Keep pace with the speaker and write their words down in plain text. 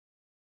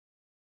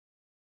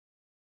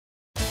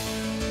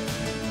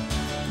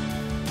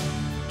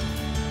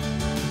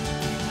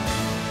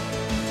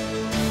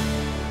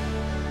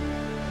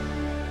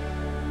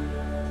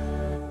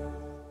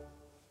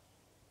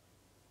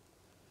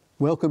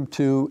Welcome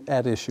to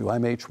At Issue.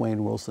 I'm H.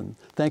 Wayne Wilson.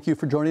 Thank you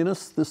for joining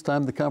us. This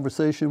time the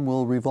conversation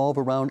will revolve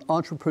around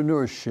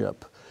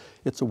entrepreneurship.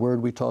 It's a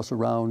word we toss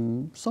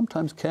around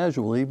sometimes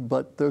casually,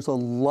 but there's a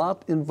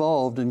lot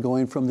involved in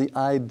going from the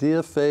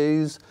idea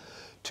phase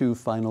to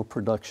final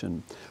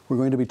production. We're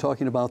going to be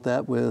talking about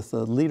that with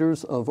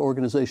leaders of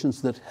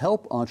organizations that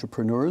help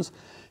entrepreneurs,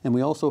 and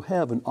we also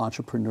have an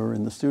entrepreneur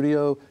in the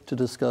studio to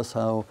discuss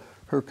how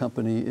her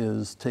company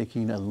is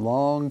taking a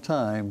long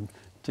time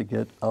to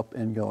get up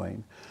and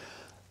going.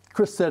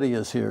 Chris Setti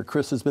is here.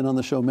 Chris has been on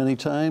the show many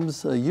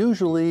times,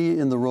 usually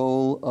in the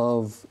role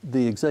of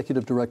the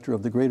Executive Director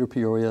of the Greater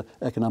Peoria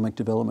Economic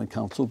Development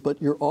Council, but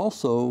you're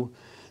also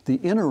the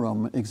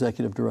Interim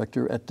Executive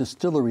Director at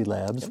Distillery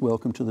Labs. Yep.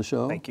 Welcome to the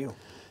show. Thank you.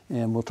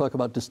 And we'll talk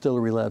about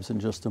Distillery Labs in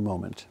just a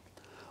moment.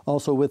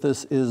 Also with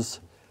us is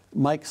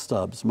Mike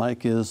Stubbs.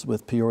 Mike is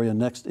with Peoria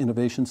Next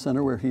Innovation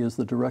Center, where he is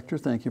the director.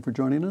 Thank you for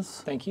joining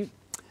us. Thank you.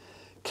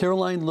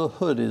 Caroline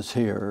LaHood is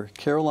here.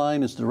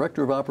 Caroline is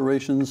Director of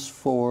Operations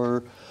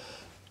for,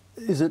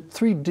 is it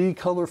 3D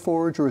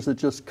ColorForge or is it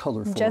just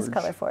ColorForge? Just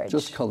ColorForge.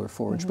 Just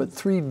ColorForge, but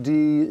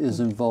 3D is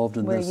involved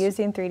in this. We're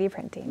using 3D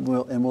printing.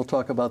 And we'll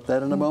talk about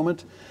that in a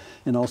moment.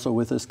 And also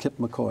with us, Kip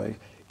McCoy.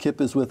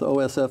 Kip is with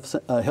OSF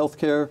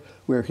Healthcare,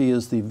 where he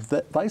is the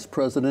Vice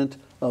President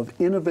of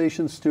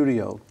Innovation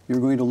Studio. You're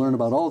going to learn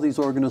about all these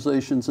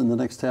organizations in the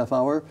next half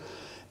hour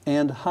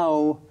and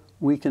how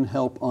we can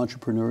help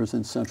entrepreneurs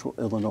in Central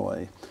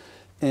Illinois.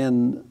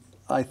 And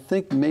I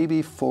think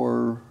maybe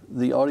for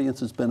the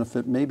audience's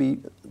benefit, maybe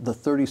the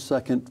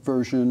 30-second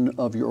version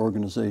of your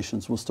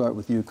organizations. We'll start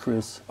with you,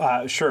 Chris.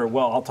 Sure.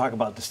 Well, I'll talk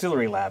about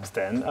Distillery Labs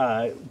then,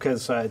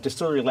 because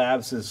Distillery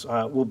Labs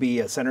will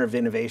be a center of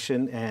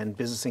innovation and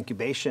business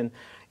incubation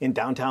in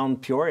downtown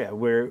Peoria,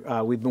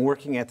 where we've been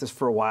working at this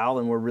for a while,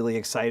 and we're really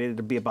excited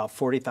to be about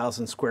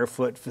 40,000 square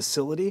foot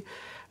facility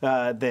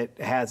that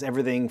has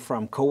everything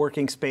from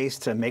co-working space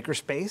to maker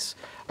space,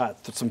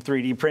 some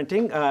 3D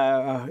printing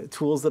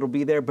tools that'll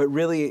be there, but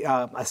really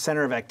a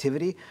center of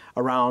activity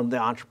around the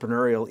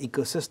entrepreneurial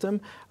ecosystem.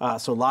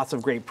 So lots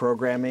of great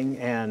programming,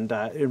 and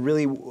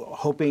really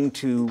hoping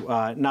to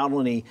not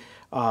only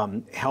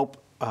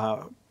help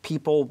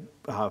people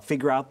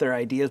figure out their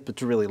ideas, but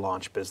to really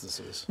launch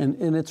businesses.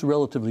 And it's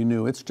relatively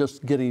new. It's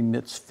just getting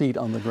its feet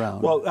on the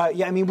ground. Well,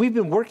 yeah, I mean, we've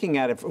been working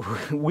at it.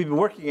 We've been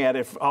working at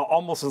it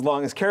almost as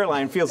long as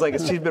Caroline feels like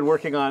she's been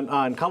working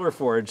on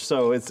ColorForge.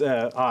 So it's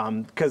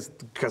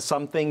because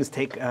some things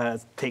take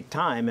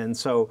time, and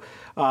so.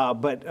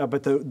 But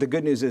the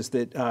good news is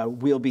that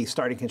we'll be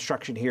starting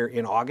construction here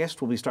in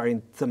August. We'll be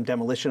starting some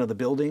demolition of the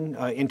building,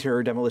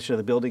 interior demolition of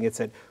the building.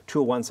 It's at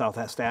 201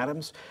 Southwest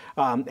Adams,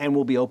 and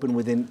we'll be open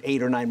within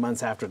 8 or 9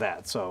 months after that.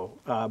 So,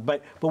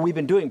 but we've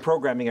been doing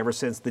programming ever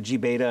since the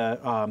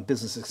G-Beta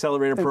Business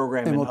Accelerator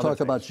program. And we'll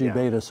talk about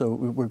G-Beta. Yeah. So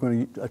we're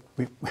going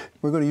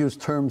to use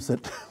terms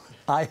that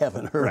I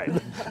haven't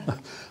heard.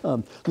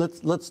 Right.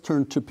 Let's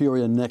turn to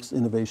Peoria Next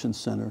Innovation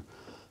Center.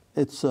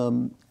 It's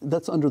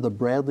that's under the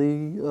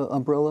Bradley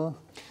umbrella.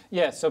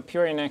 Yeah, so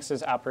Peoria Next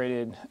is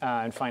operated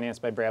and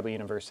financed by Bradley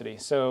University.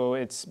 So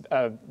it's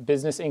a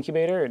business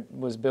incubator. It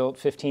was built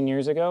 15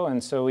 years ago,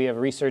 and so we have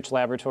research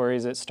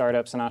laboratories that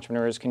startups and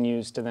entrepreneurs can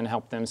use to then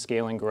help them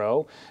scale and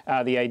grow.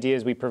 The idea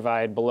is we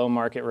provide below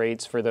market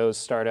rates for those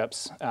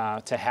startups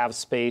to have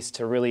space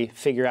to really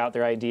figure out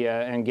their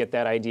idea and get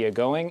that idea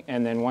going,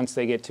 and then once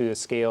they get to the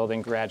scale,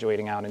 then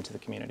graduating out into the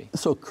community.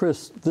 So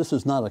Chris, this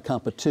is not a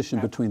competition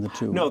between the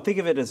two. No, think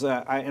of it as,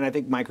 and I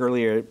think Mike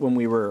earlier when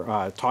we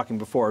were talking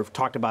before,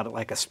 talked about it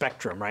like a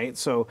spectrum, right?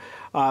 So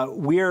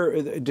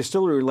we're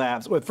Distillery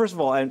Labs. Well, first of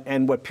all,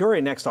 and what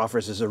Peoria Next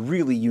offers is a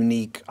really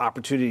unique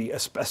opportunity,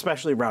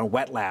 especially around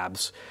wet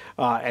labs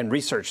and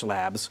research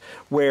labs,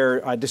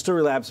 where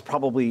Distillery Labs is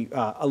probably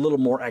a little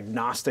more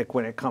agnostic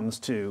when it comes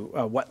to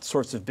what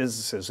sorts of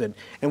businesses.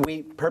 And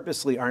we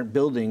purposely aren't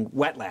building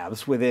wet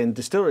labs within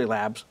Distillery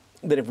Labs,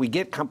 that if we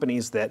get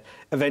companies that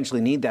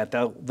eventually need that,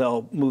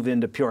 they'll move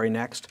into Peoria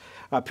Next.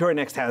 Peoria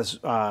Next has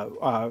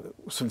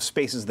some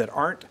spaces that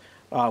aren't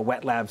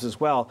wet labs as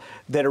well,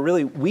 that are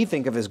really, we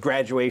think of as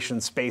graduation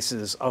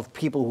spaces of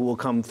people who will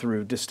come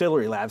through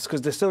Distillery Labs,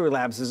 because Distillery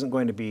Labs isn't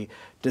going to be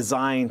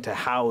designed to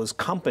house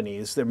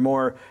companies. They're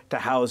more to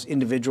house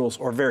individuals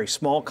or very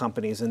small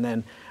companies, and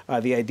then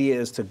the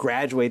idea is to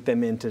graduate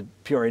them into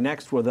Peoria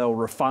Next, where they'll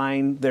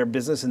refine their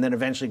business and then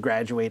eventually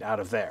graduate out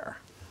of there.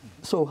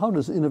 So how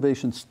does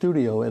Innovation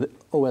Studio at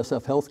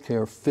OSF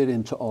Healthcare fit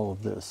into all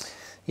of this?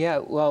 Yeah,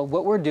 well,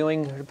 what we're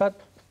doing, about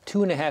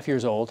 2.5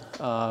 years old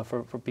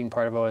for being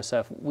part of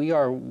OSF. We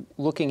are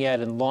looking at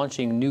and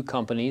launching new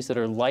companies that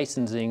are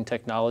licensing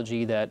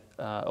technology that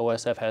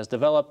OSF has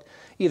developed,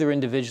 either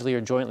individually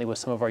or jointly with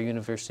some of our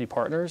university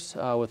partners,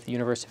 with the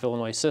University of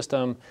Illinois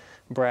System,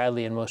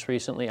 Bradley, and most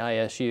recently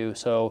ISU.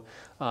 So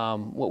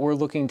what we're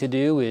looking to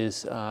do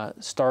is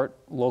start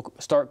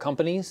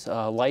companies,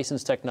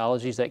 license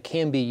technologies that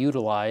can be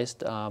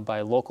utilized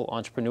by local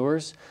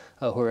entrepreneurs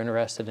who are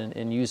interested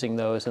in using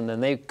those, and then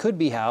they could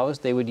be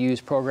housed. They would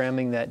use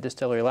programming that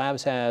Distillery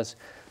Labs has,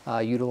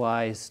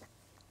 utilize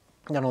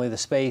not only the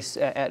space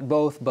at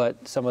both,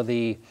 but some of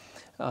the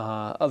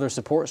other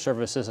support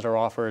services that are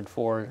offered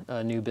for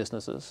new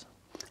businesses.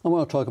 I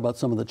want to talk about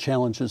some of the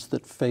challenges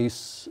that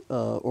face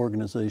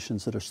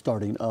organizations that are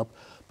starting up.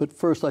 But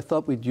first, I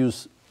thought we'd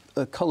use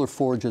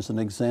ColorForge as an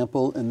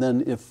example, and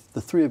then if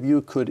the three of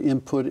you could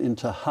input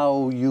into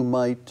how you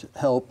might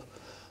help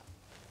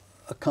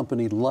a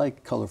company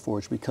like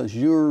ColorForge, because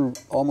you're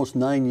almost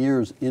 9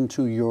 years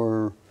into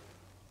your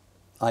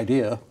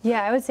idea.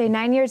 Yeah, I would say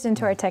 9 years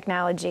into our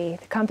technology.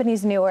 The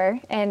company's newer,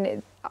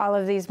 and all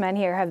of these men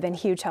here have been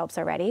huge helps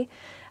already.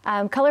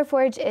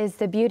 ColorForge is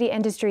the beauty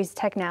industry's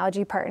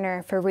technology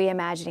partner for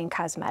reimagining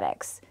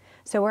cosmetics.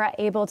 So we're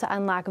able to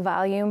unlock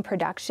volume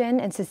production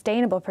and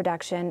sustainable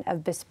production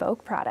of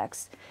bespoke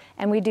products.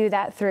 And we do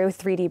that through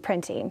 3D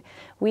printing.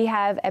 We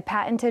have a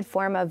patented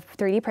form of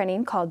 3D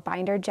printing called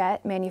binder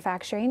jet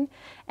manufacturing,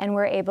 and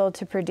we're able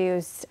to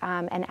produce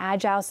an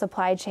agile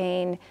supply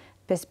chain,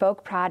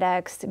 bespoke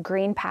products,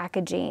 green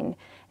packaging,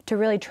 to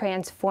really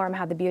transform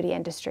how the beauty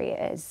industry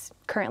is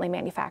currently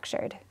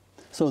manufactured.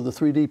 So the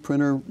 3D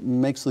printer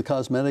makes the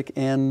cosmetic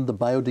and the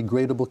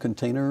biodegradable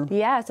container?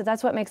 Yeah, so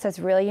that's what makes us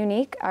really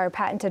unique, our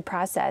patented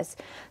process.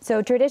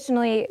 So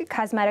traditionally,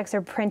 cosmetics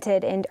are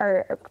printed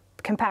or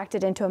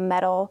compacted into a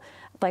metal,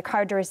 like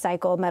hard to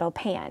recycle metal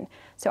pan.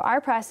 So our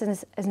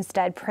process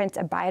instead prints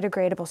a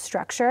biodegradable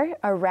structure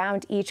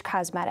around each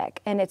cosmetic,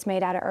 and it's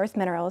made out of earth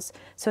minerals,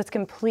 so it's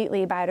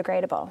completely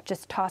biodegradable.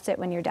 Just toss it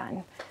when you're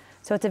done.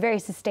 So it's a very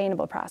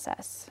sustainable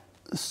process.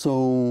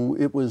 So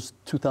it was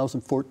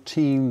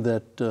 2014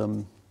 that,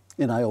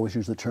 and I always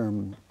use the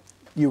term,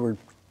 you were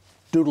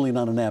doodling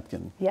on a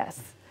napkin.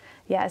 Yes.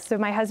 Yes, so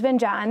my husband,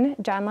 John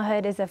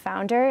LaHood, is the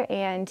founder,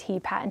 and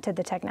he patented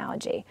the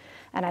technology.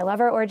 And I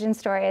love our origin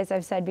story, as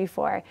I've said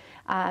before.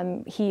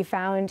 He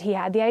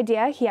had the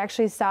idea. He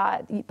actually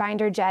saw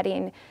binder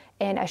jetting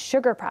in a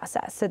sugar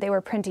process. So they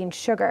were printing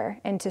sugar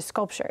into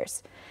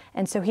sculptures.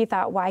 And so he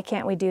thought, why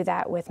can't we do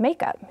that with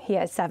makeup? He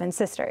has 7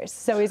 sisters,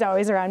 so he's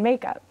always around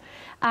makeup.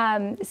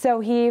 So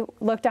he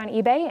looked on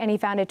eBay, and he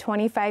found a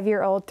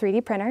 25-year-old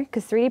 3D printer,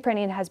 because 3D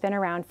printing has been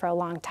around for a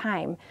long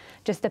time.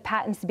 Just the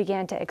patents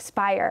began to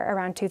expire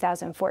around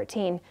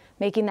 2014,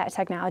 making that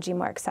technology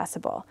more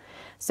accessible.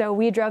 So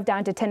we drove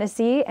down to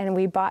Tennessee, and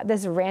we bought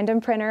this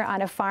random printer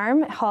on a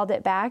farm, hauled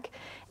it back,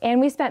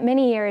 and we spent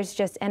many years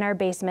just in our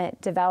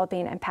basement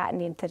developing and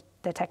patenting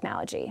the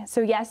technology.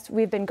 So yes,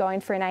 we've been going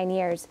for 9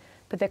 years,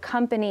 but the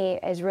company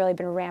has really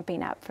been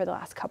ramping up for the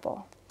last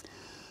couple.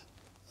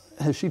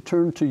 Has she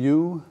turned to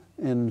you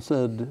and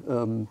said,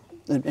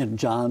 and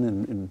John,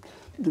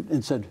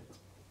 and said,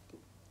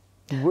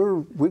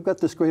 we've got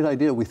this great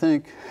idea, we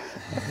think?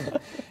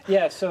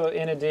 Yeah, so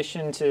in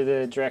addition to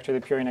the director of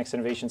the Peoria Next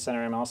Innovation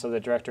Center, I'm also the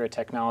director of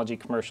technology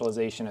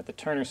commercialization at the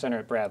Turner Center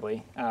at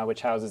Bradley,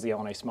 which houses the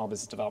Illinois Small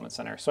Business Development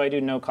Center. So I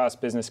do no-cost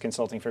business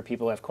consulting for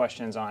people who have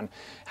questions on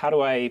how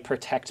do I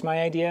protect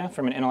my idea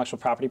from an intellectual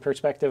property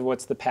perspective?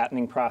 What's the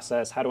patenting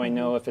process? How do I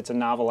know if it's a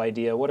novel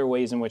idea? What are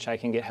ways in which I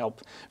can get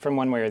help from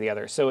one way or the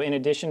other? So in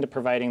addition to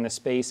providing the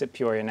space at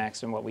Peoria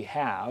Next and what we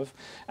have,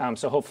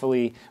 so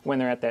hopefully when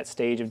they're at that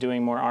stage of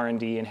doing more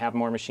R&D and have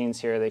more machines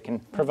here, they can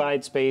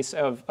provide space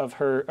of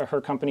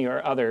her company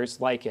or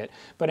others like it.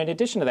 But in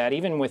addition to that,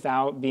 even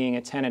without being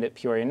a tenant at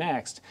Peoria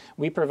Next,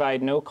 we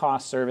provide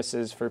no-cost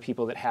services for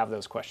people that have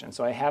those questions.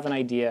 So I have an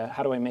idea,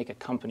 how do I make a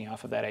company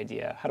off of that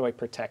idea? How do I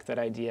protect that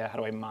idea? How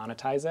do I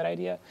monetize that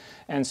idea?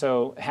 And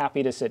so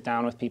happy to sit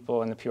down with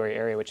people in the Peoria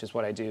area, which is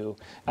what I do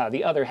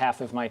the other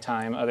half of my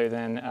time, other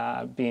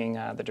than being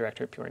the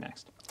director at Peoria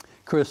Next.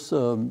 Chris,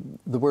 the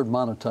word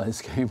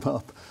monetize came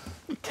up.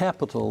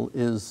 Capital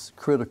is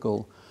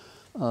critical.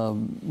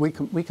 We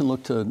can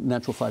look to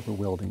natural fiber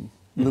welding.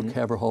 Luke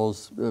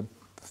Haverhall's a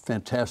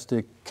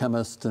fantastic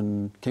chemist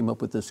and came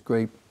up with this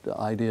great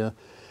idea.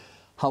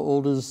 How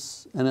old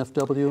is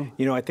NFW?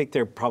 You know, I think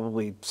they're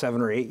probably 7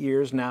 or 8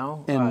 years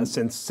now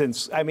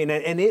since I mean,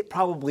 and it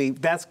probably,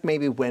 that's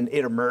maybe when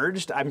it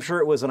emerged. I'm sure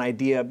it was an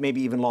idea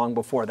maybe even long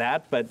before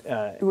that, but.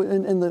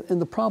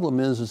 And the problem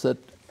is that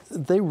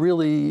they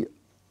really,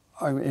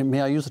 may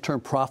I use the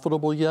term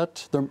profitable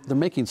yet? They're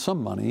making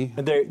some money.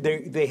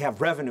 They have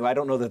revenue. I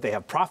don't know that they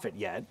have profit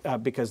yet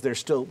because they're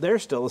still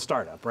a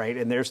startup, right?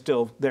 And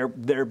they're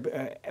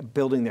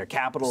building their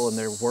capital and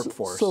their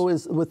workforce. So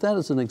with that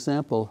as an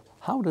example,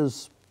 how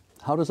does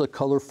a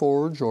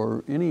ColorForge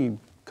or any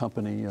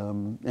company,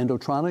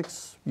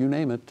 Endotronics, you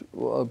name it,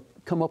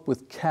 come up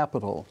with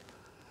capital?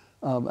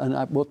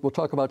 And we'll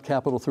talk about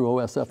capital through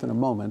OSF in a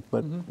moment.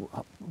 But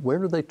where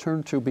do they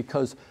turn to?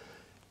 Because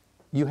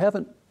you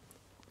haven't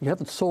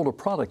sold a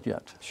product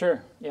yet.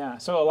 Sure, yeah.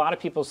 So a lot of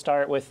people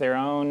start with their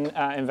own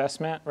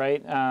investment,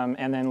 right?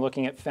 And then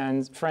looking at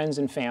friends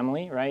and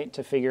family, right?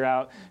 To figure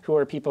out who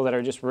are people that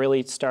are just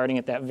really starting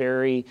at that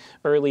very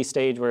early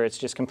stage where it's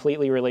just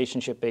completely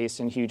relationship-based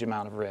and huge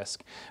amount of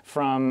risk.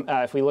 From,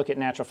 if we look at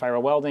natural fiber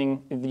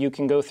welding, you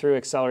can go through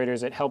accelerators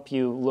that help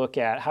you look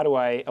at how do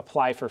I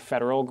apply for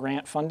federal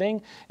grant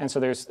funding. And so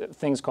there's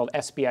things called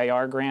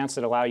SBIR grants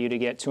that allow you to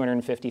get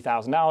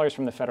 $250,000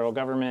 from the federal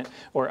government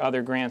or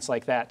other grants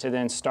like that to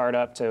then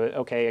startup to,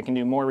 okay, I can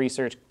do more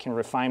research, can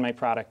refine my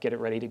product, get it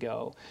ready to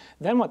go.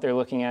 Then what they're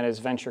looking at is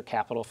venture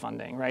capital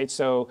funding, right?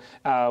 So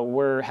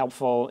we're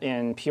helpful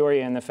in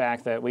Peoria in the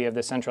fact that we have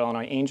the Central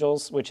Illinois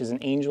Angels, which is an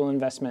angel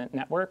investment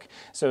network.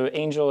 So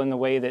angel in the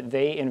way that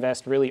they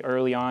invest really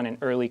early on in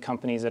early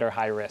companies that are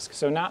high risk.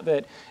 So not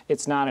that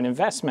it's not an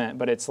investment,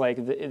 but it's like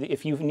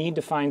if you need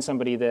to find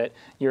somebody that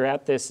you're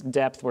at this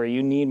depth where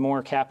you need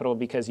more capital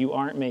because you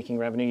aren't making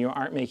revenue, you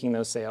aren't making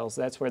those sales,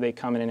 that's where they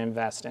come in and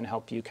invest and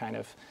help you kind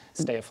of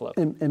stay afloat.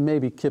 And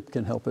maybe Kip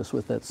can help us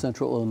with that,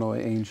 Central Illinois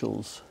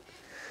Angels.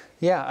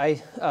 Yeah,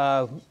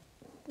 a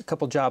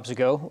couple jobs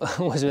ago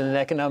was in an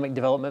economic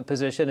development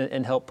position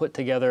and helped put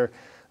together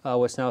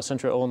what's now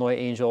Central Illinois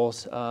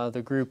Angels.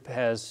 The group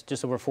has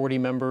just over 40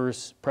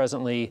 members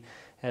presently,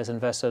 has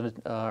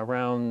invested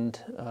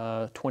around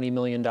 $20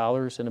 million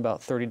in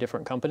about 30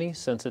 different companies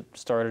since it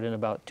started in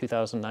about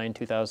 2009,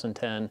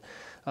 2010.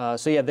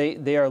 So yeah,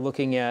 they are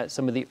looking at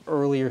some of the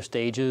earlier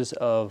stages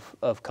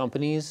of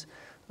companies.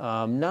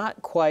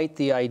 Not quite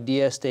the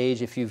idea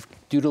stage if you've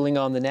doodling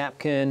on the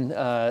napkin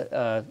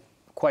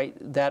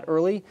quite that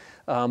early,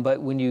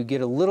 but when you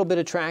get a little bit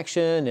of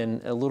traction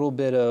and a little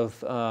bit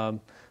of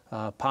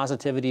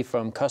positivity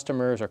from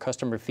customers or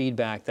customer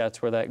feedback,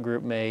 that's where that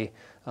group may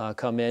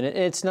come in.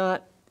 It's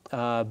not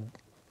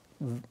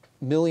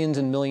millions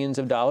and millions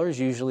of dollars.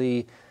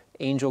 Usually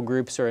angel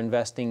groups are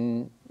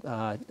investing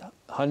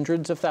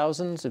hundreds of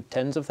thousands,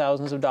 tens of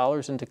thousands of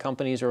dollars into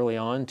companies early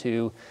on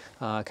to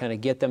kind of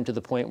get them to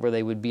the point where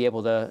they would be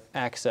able to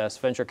access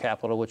venture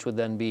capital, which would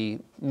then be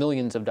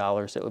millions of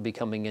dollars that would be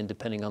coming in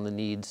depending on the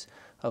needs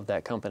of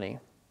that company.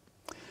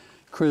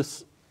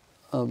 Chris,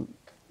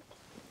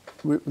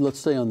 let's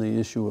stay on the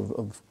issue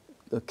of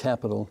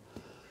capital.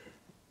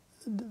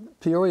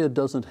 Peoria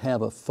doesn't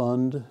have a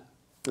fund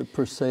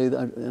per se,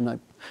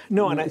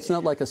 it's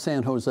not like a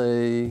San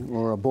Jose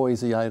or a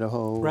Boise,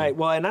 Idaho. Right.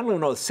 Well, and I don't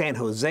know if San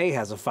Jose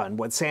has a fund.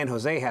 What San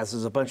Jose has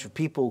is a bunch of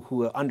people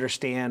who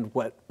understand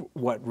what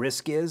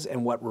risk is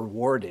and what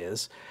reward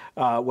is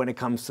when it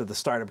comes to the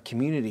startup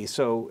community.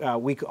 So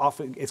we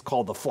often, it's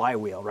called the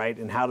flywheel, right?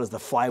 And how does the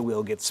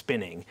flywheel get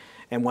spinning?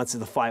 And once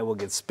the flywheel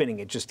gets spinning,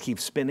 it just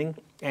keeps spinning.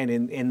 And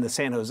in the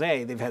San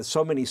Jose, they've had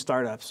so many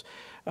startups.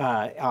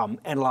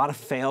 And a lot have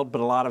failed, but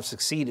a lot have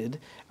succeeded.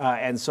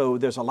 And so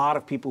there's a lot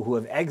of people who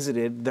have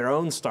exited their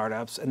own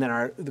startups and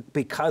then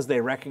because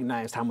they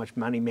recognized how much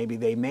money maybe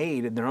they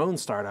made in their own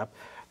startup,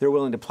 they're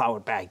willing to plow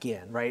it back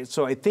in, right?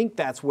 So I think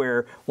that's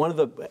where one of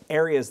the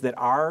areas that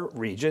our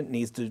region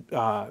needs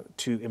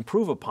to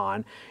improve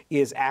upon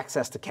is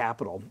access to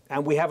capital.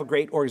 And we have a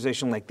great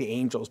organization like the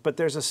Angels, but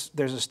there's a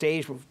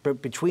stage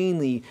between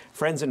the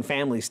friends and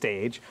family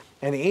stage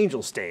and the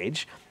Angel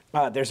stage.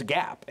 There's a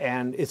gap,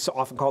 and it's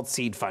often called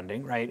seed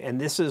funding, right? And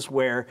this is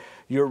where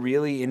you're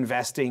really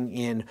investing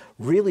in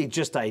really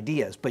just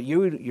ideas, but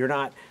you're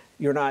not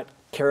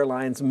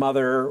Caroline's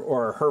mother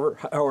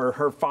or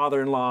her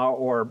father-in-law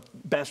or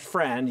best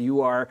friend. You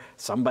are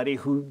somebody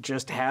who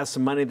just has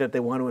some money that they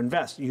want to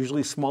invest,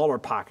 usually smaller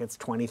pockets,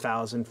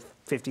 $20,000,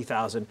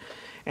 $50,000.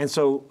 And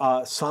so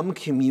some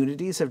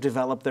communities have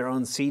developed their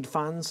own seed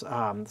funds.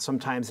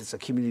 Sometimes it's a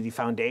community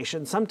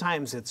foundation.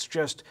 Sometimes it's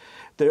just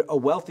a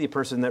wealthy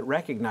person that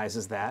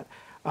recognizes that.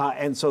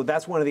 And so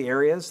that's one of the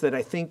areas that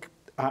I think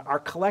our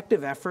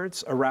collective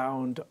efforts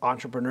around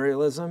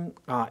entrepreneurialism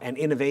and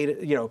innovative,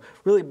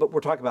 really, but we're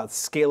talking about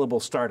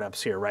scalable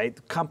startups here,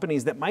 right?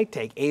 Companies that might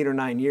take 8 or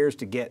 9 years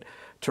to get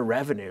to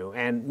revenue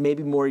and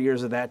maybe more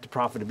years of that to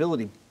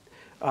profitability.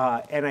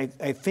 And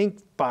I think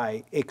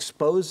by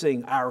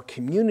exposing our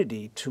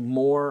community to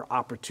more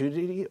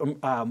opportunity,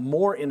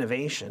 more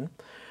innovation,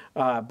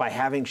 by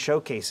having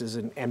showcases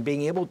and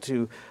being able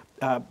to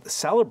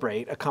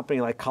celebrate a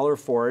company like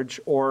ColorForge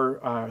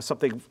or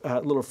something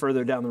a little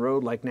further down the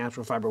road like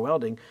natural fiber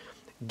welding,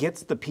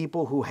 gets the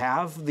people who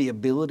have the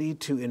ability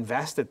to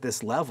invest at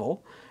this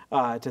level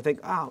to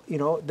think,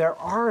 there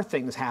are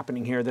things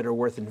happening here that are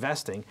worth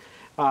investing.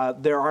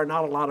 There are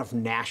not a lot of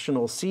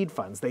national seed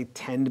funds. They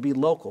tend to be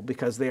local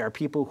because they are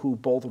people who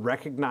both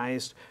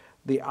recognize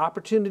the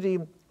opportunity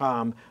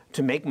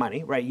to make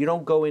money, right? You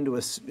don't go into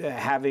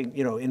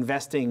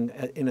investing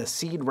in a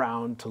seed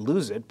round to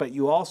lose it, but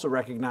you also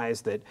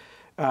recognize that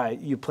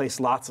you place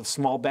lots of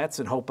small bets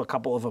and hope a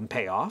couple of them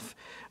pay off.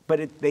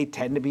 But they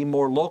tend to be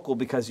more local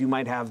because you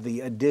might have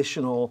the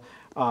additional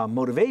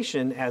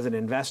motivation as an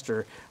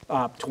investor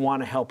to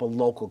want to help a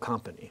local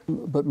company.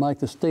 But Mike,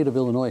 the state of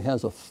Illinois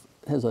has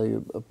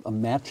a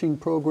matching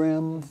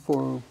program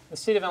for? The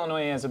state of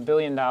Illinois has $1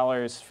 billion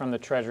from the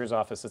Treasurer's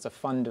Office. It's a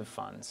fund of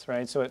funds,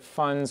 right? So it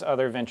funds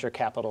other venture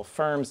capital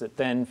firms that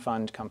then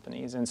fund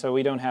companies. And so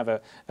we don't have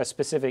a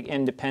specific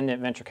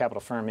independent venture capital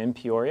firm in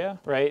Peoria,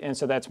 right? And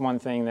so that's one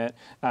thing that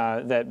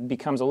that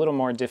becomes a little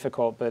more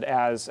difficult. But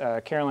as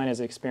Caroline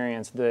has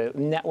experienced, the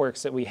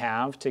networks that we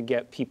have to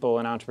get people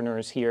and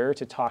entrepreneurs here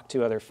to talk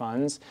to other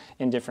funds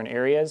in different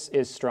areas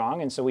is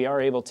strong. And so we are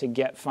able to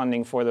get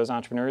funding for those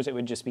entrepreneurs. It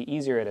would just be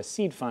easier at a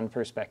seed fund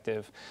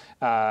perspective.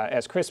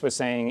 As Chris was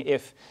saying, interesting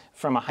if,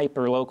 from a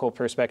hyper-local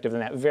perspective, in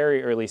that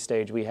very early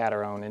stage, we had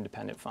our own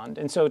independent fund.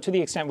 And so to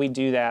the extent we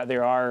do that,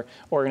 there are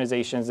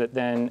organizations that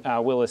then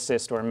will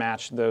assist or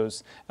match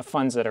those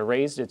funds that are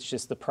raised. It's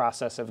just the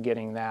process of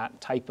getting that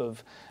type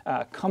of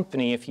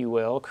company, if you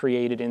will,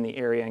 created in the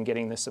area and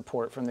getting the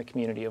support from the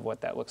community of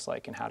what that looks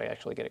like and how to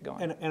actually get it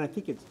going. And I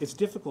think it's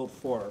difficult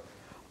for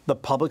the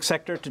public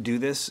sector to do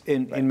this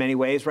in many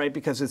ways, right?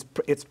 Because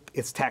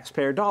it's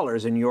taxpayer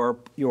dollars, and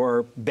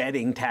you're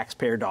betting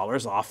taxpayer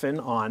dollars often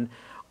on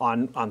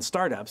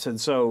startups, and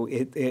so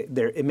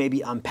it may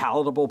be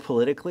unpalatable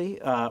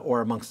politically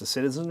or amongst the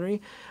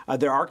citizenry.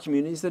 There are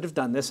communities that have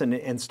done this and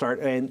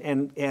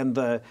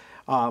the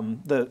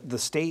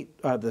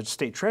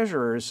state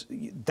treasurers.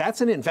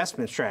 That's an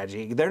investment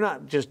strategy. They're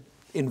not just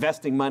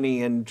investing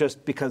money and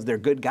just because they're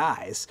good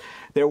guys.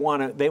 They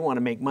want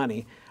to make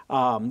money.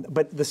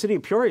 But the city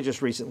of Peoria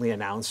just recently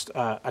announced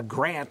a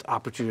grant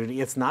opportunity.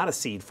 It's not a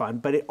seed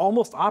fund, but it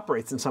almost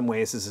operates in some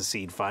ways as a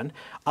seed fund,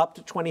 up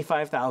to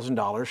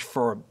 $25,000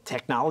 for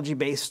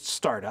technology-based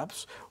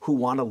startups who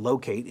want to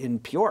locate in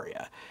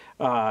Peoria.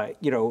 And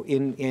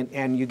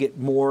you get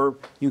more.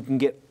 You can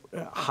get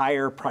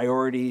higher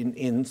priority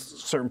in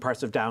certain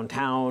parts of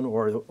downtown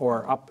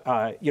or up.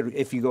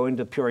 If you go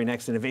into Peoria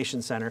Next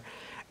Innovation Center.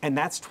 And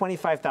that's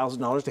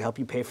 $25,000 to help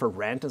you pay for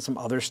rent and some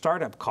other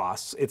startup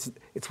costs. It's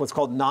what's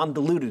called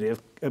non-dilutive,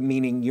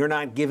 meaning you're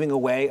not giving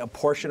away a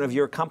portion of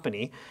your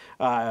company,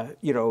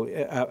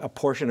 a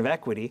portion of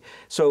equity.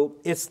 So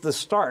it's the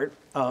start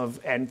of,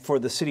 and for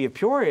the city of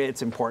Peoria,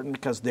 it's important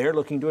because they're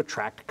looking to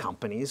attract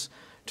companies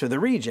to the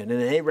region,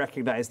 and they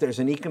recognize there's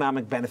an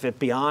economic benefit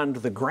beyond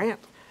the grant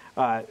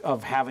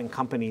of having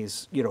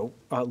companies,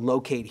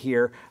 locate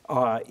here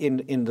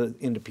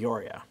into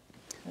Peoria.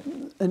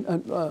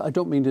 And I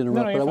don't mean to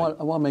interrupt, but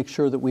I want to make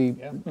sure that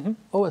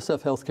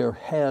OSF Healthcare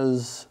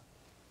has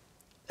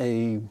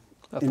a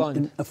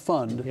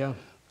fund,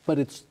 but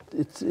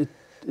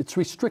it's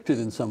restricted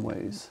in some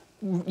ways.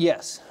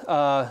 Yes.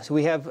 So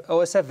we have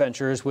OSF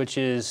Ventures, which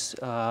is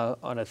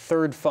on a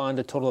third fund,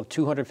 a total of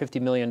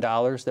 $250 million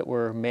that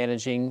we're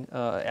managing,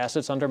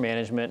 assets under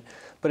management,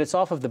 but it's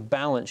off of the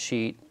balance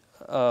sheet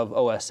of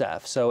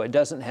OSF. So it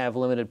doesn't have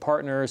limited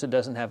partners, it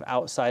doesn't have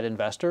outside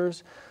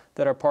investors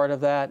that are part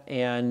of that,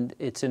 and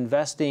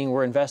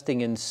we're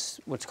investing in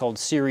what's called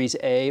Series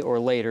A or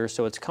later,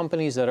 so it's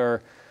companies that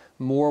are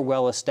more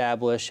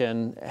well-established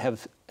and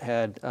have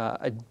had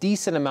a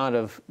decent amount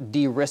of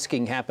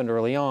de-risking happened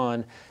early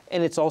on,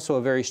 and it's also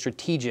a very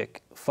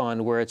strategic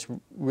fund where it's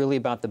really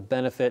about the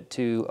benefit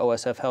to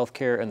OSF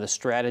Healthcare and the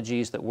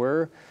strategies that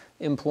we're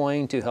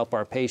employing to help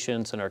our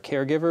patients and our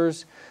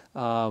caregivers,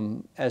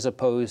 as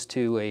opposed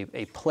to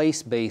a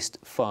place-based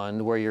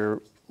fund where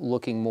you're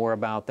looking more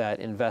about that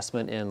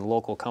investment in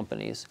local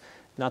companies.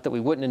 Not that we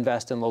wouldn't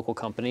invest in local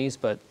companies,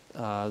 but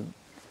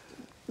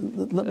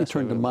let me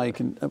turn to Mike,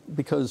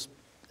 because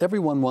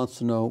everyone wants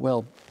to know,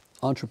 well,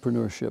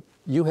 entrepreneurship.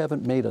 You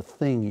haven't made a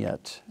thing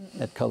yet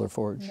at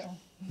ColorForge. No.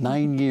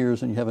 9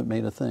 years and you haven't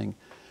made a thing.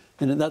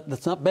 And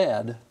that's not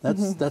bad.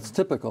 That's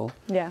typical.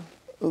 Yeah.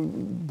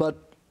 But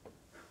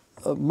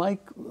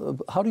Mike,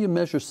 how do you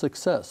measure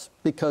success?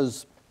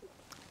 Because,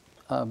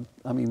 the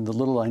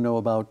little I know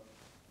about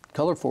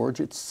ColorForge,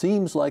 it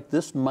seems like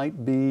this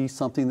might be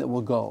something that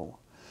will go.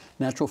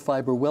 Natural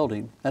fiber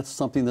welding, that's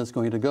something that's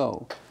going to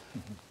go.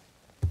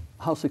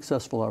 How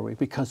successful are we?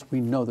 Because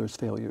we know there's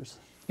failures.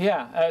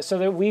 Yeah,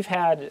 so we've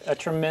had a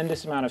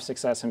tremendous amount of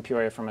success in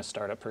Peoria from a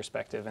startup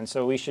perspective, and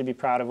so we should be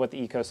proud of what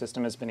the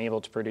ecosystem has been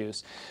able to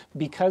produce.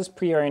 Because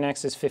Peoria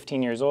Next is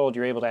 15 years old,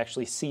 you're able to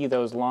actually see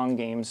those long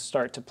games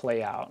start to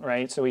play out,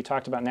 right? So we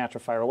talked about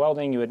natural fiber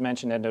welding. You had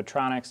mentioned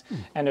Endotronics.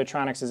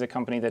 Endotronics is a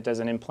company that does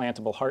an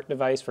implantable heart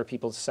device for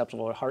people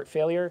susceptible to heart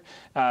failure.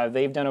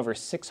 They've done over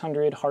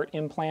 600 heart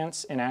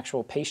implants in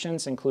actual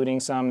patients, including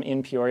some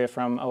in Peoria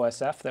from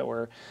OSF that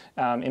were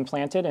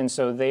implanted, and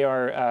so they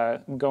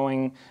are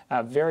going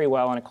very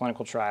well in a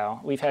clinical trial.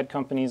 We've had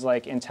companies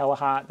like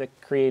IntelliHot that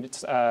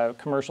creates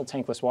commercial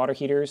tankless water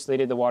heaters. They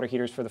did the water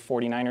heaters for the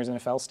 49ers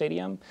NFL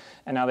stadium,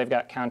 and now they've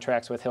got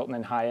contracts with Hilton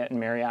and Hyatt and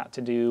Marriott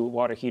to do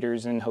water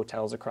heaters in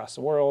hotels across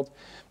the world.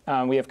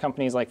 We have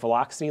companies like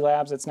Velocity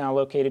Labs that's now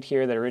located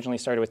here that originally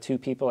started with 2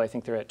 people. I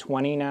think they're at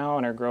 20 now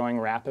and are growing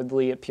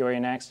rapidly at Peoria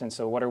Next. And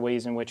so what are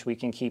ways in which we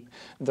can keep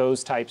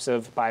those types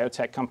of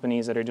biotech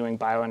companies that are doing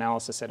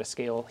bioanalysis at a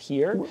scale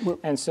here?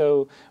 And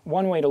so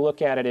one way to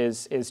look at it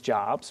is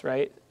jobs,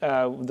 right?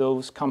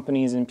 Those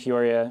companies in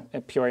Peoria,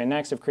 at Peoria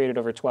Next, have created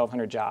over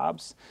 1,200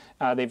 jobs.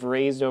 They've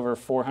raised over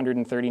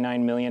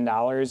 $439 million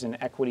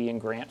in equity and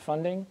grant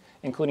funding,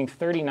 including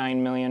 $39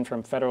 million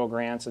from federal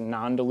grants and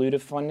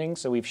non-dilutive funding.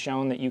 So we've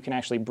shown that you can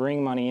actually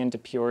bring money into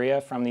Peoria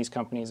from these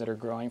companies that are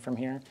growing from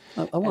here.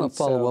 I want to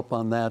follow up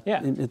on that,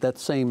 in that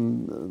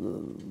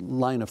same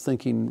line of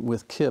thinking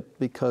with Kip,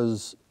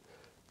 because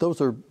those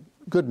are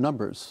good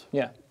numbers.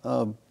 Yeah.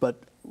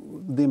 But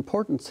the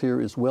importance here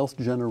is wealth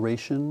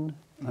generation.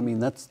 I mean,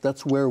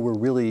 that's where we're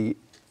really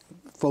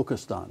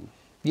focused on.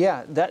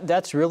 Yeah,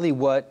 that's really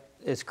what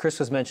as Chris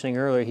was mentioning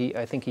earlier,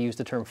 I think he used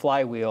the term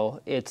flywheel.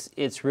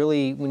 It's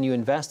really when you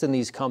invest in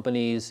these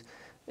companies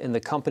and the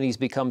companies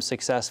become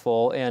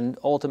successful and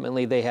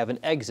ultimately they have an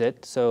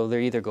exit, so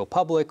they either go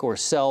public or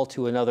sell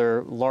to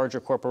another larger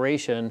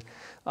corporation,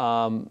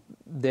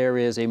 there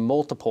is a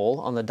multiple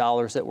on the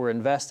dollars that were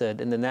invested,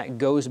 and then that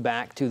goes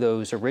back to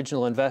those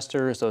original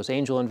investors, those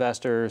angel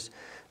investors,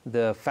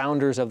 the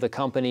founders of the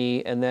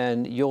company, and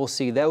then you'll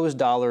see those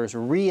dollars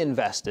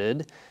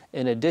reinvested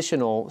in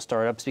additional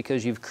startups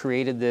because you've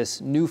created this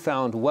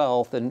newfound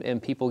wealth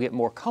and people get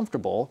more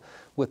comfortable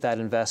with that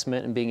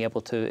investment and being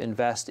able to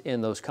invest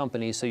in those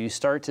companies. So you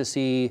start to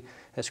see,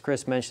 as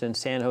Chris mentioned, in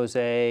San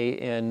Jose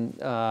and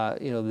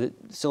the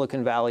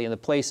Silicon Valley and the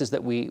places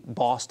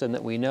Boston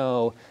that we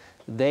know,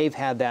 they've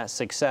had that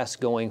success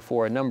going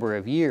for a number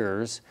of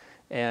years.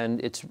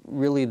 And it's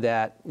really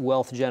that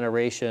wealth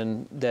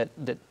generation that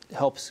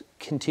helps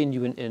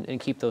continue and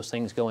keep those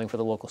things going for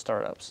the local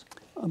startups.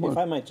 If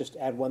I might just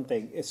add one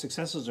thing,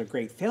 successes are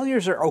great.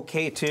 Failures are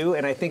okay too,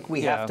 and I think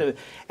we have to,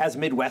 as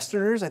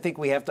Midwesterners, I think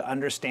we have to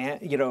understand,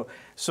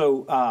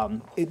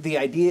 the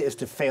idea is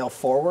to fail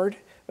forward,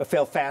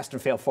 fail fast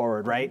and fail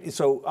forward, right?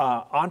 So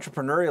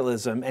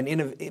entrepreneurialism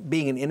and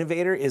being an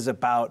innovator is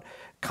about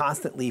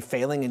constantly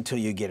failing until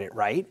you get it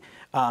right.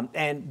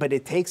 But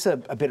it takes a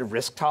bit of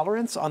risk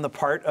tolerance on the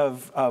part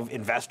of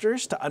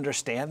investors to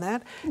understand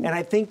that. And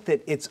I think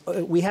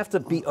that we have to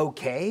be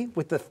okay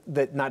with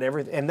that not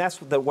everything, and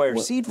that's where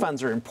seed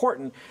funds are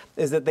important,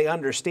 is that they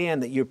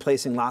understand that you're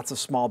placing lots of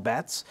small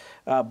bets,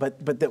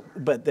 but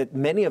that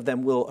many of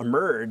them will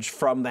emerge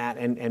from that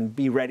and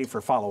be ready for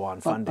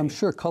follow-on funding. I'm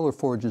sure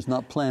ColorForge is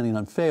not planning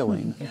on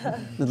failing.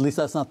 At least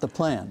that's not the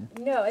plan.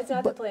 No, it's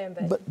not the plan.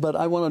 But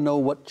I want to know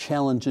what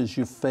challenges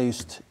you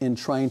faced in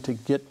trying to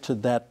get to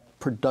that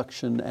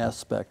production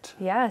aspect.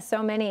 Yeah,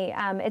 so many.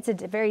 It's a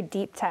very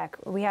deep tech.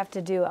 We have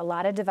to do a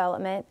lot of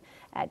development.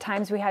 At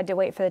times we had to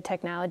wait for the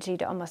technology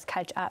to almost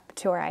catch up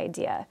to our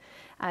idea.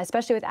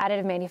 Especially with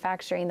additive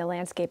manufacturing, the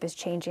landscape is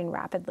changing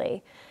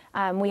rapidly.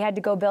 We had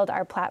to go build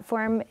our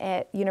platform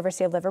at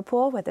University of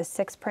Liverpool with a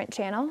 6-print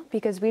channel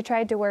because we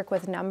tried to work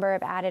with a number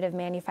of additive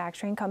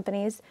manufacturing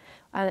companies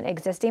on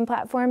existing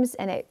platforms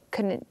and it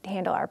couldn't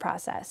handle our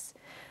process.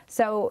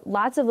 So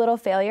lots of little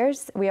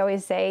failures. We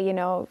always say,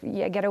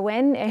 you get a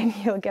win and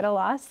you'll get a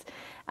loss.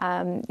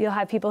 You'll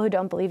have people who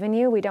don't believe in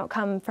you. We don't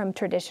come from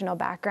traditional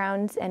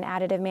backgrounds in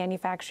additive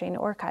manufacturing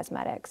or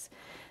cosmetics.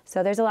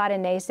 So there's a lot of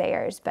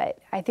naysayers, but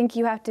I think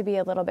you have to be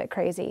a little bit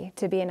crazy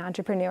to be an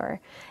entrepreneur,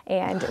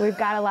 and we've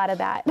got a lot of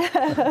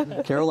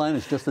that. Caroline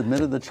has just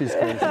admitted that she's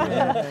crazy.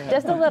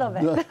 Just a little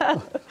bit.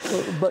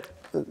 But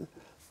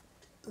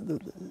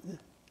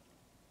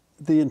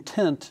the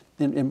intent,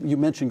 and you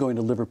mentioned going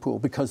to Liverpool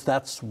because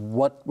that's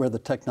where the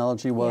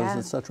technology was,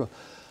 et cetera.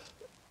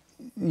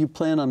 You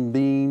plan on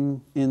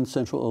being in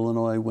Central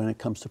Illinois when it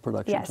comes to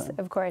production time? Yes,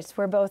 of course.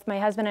 My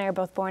husband and I are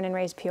both born and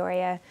raised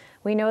Peoria.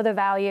 We know the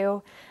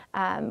value.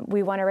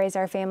 We want to raise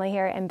our family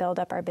here and build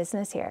up our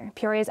business here.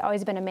 Peoria has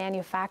always been a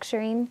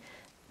manufacturing,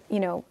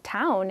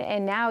 town,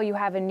 and now you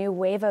have a new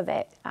wave of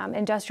it.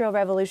 Industrial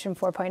Revolution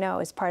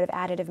 4.0 is part of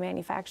additive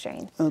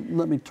manufacturing.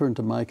 Let me turn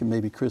to Mike, and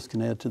maybe Chris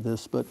can add to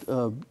this, but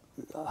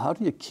how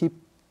do you keep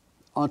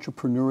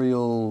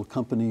entrepreneurial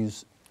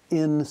companies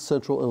in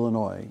Central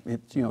Illinois?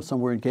 It's,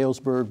 somewhere in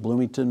Galesburg,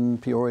 Bloomington,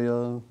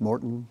 Peoria,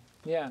 Morton.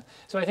 Yeah,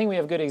 so I think we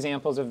have good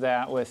examples of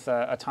that with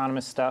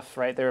autonomous stuff,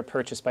 right? They were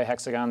purchased by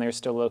Hexagon. They're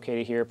still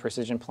located here.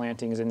 Precision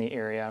Planting is in the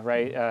area,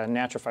 right?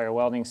 Natural Fire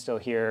Welding is still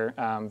here.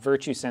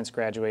 VirtuSense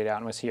graduated out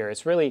and was here.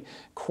 It's really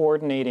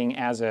coordinating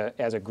as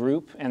a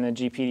group, and the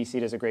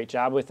GPDC does a great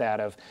job with that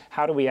of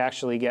how do we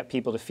actually get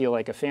people to feel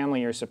like a family.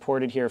 You're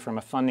supported here from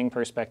a funding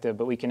perspective,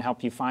 but we can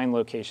help you find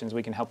locations.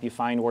 We can help you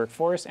find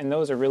workforce, and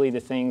those are really the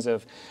things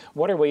of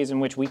what are ways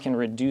in which we can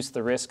reduce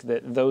the risk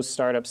that those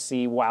startups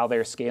see while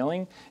they're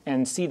scaling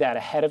and see that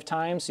ahead of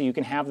time so you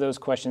can have those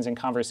questions and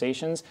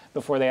conversations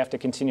before they have to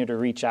continue to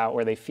reach out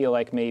where they feel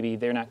like maybe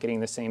they're not getting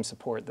the same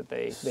support that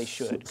they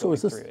should. So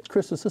is this,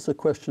 Chris, is this a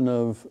question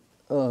of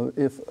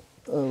if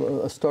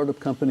a startup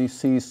company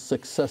sees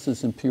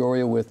successes in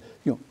Peoria with,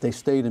 they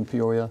stayed in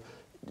Peoria,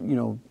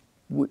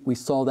 we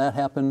saw that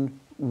happen,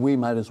 we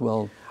might as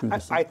well do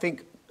this. I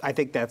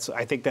think that's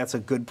a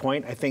good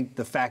point. I think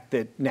the fact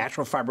that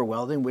Natural Fiber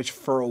Welding, which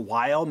for a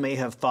while may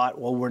have thought,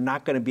 well, we're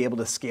not going to be able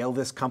to scale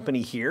this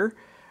company here,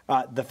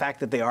 the fact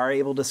that they are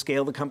able to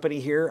scale the company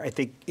here, I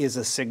think, is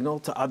a signal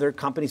to other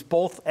companies.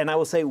 Both, and I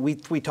will say, we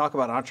talk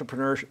about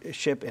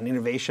entrepreneurship and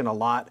innovation a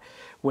lot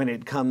when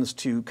it comes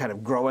to kind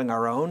of growing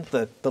our own,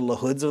 the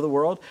LaHoods of the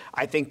world.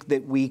 I think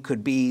that we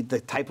could be the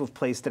type of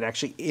place that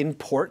actually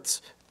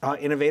imports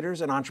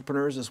innovators and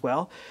entrepreneurs as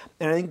well.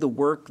 And I think the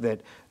work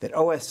that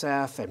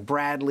OSF and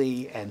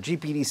Bradley and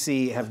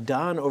GPDC have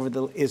done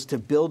is to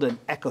build an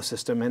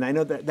ecosystem. And I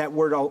know that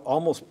word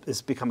almost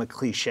has become a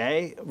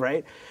cliche,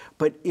 right?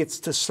 But it's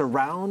to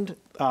surround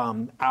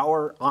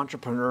our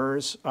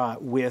entrepreneurs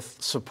with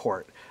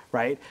support.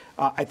 Right,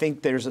 I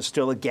think there's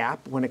still a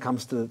gap when it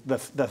comes to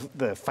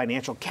the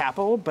financial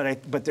capital,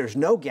 but there's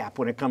no gap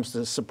when it comes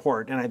to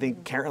support. And I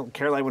think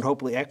Caroline would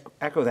hopefully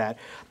echo that.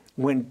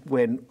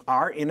 When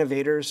our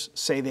innovators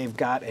say they've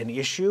got an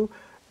issue,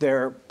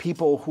 there are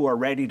people who are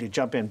ready to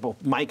jump in.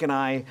 Both Mike and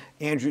I,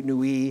 Andrew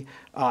Nui,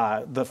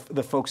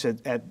 the folks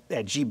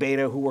at G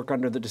Beta who work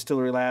under the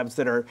Distillery Labs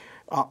that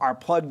are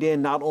plugged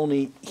in not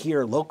only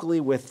here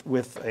locally with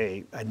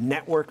a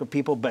network of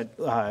people,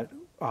 but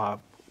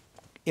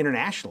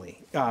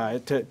internationally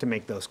to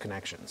make those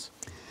connections.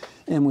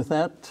 And with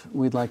that,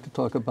 we'd like to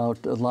talk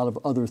about a lot of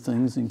other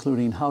things,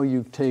 including how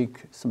you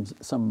take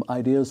some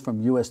ideas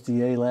from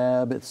USDA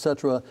lab, et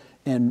cetera,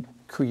 and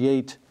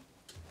create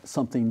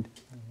something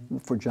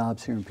for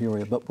jobs here in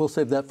Peoria. But we'll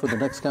save that for the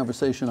next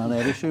conversation on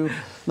that issue.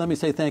 Let me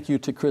say thank you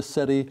to Chris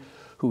Setti,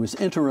 who is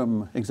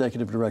Interim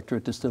Executive Director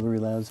at Distillery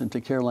Labs, and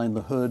to Caroline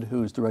LaHood,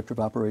 who is Director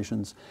of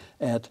Operations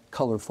at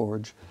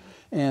ColorForge,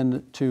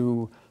 and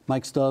to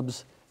Mike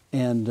Stubbs,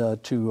 and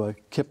to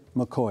Kip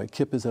McCoy.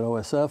 Kip is at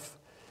OSF,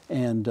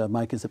 and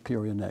Mike is at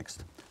Peoria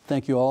Next.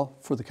 Thank you all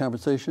for the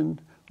conversation.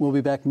 We'll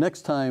be back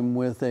next time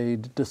with a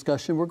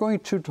discussion. We're going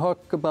to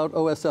talk about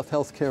OSF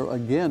healthcare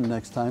again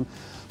next time,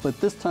 but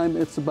this time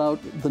it's about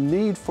the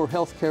need for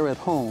healthcare at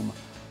home.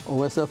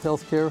 OSF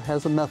Healthcare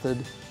has a method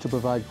to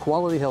provide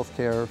quality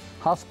healthcare,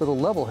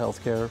 hospital-level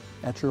healthcare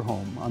at your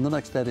home on the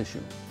next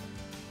Issue.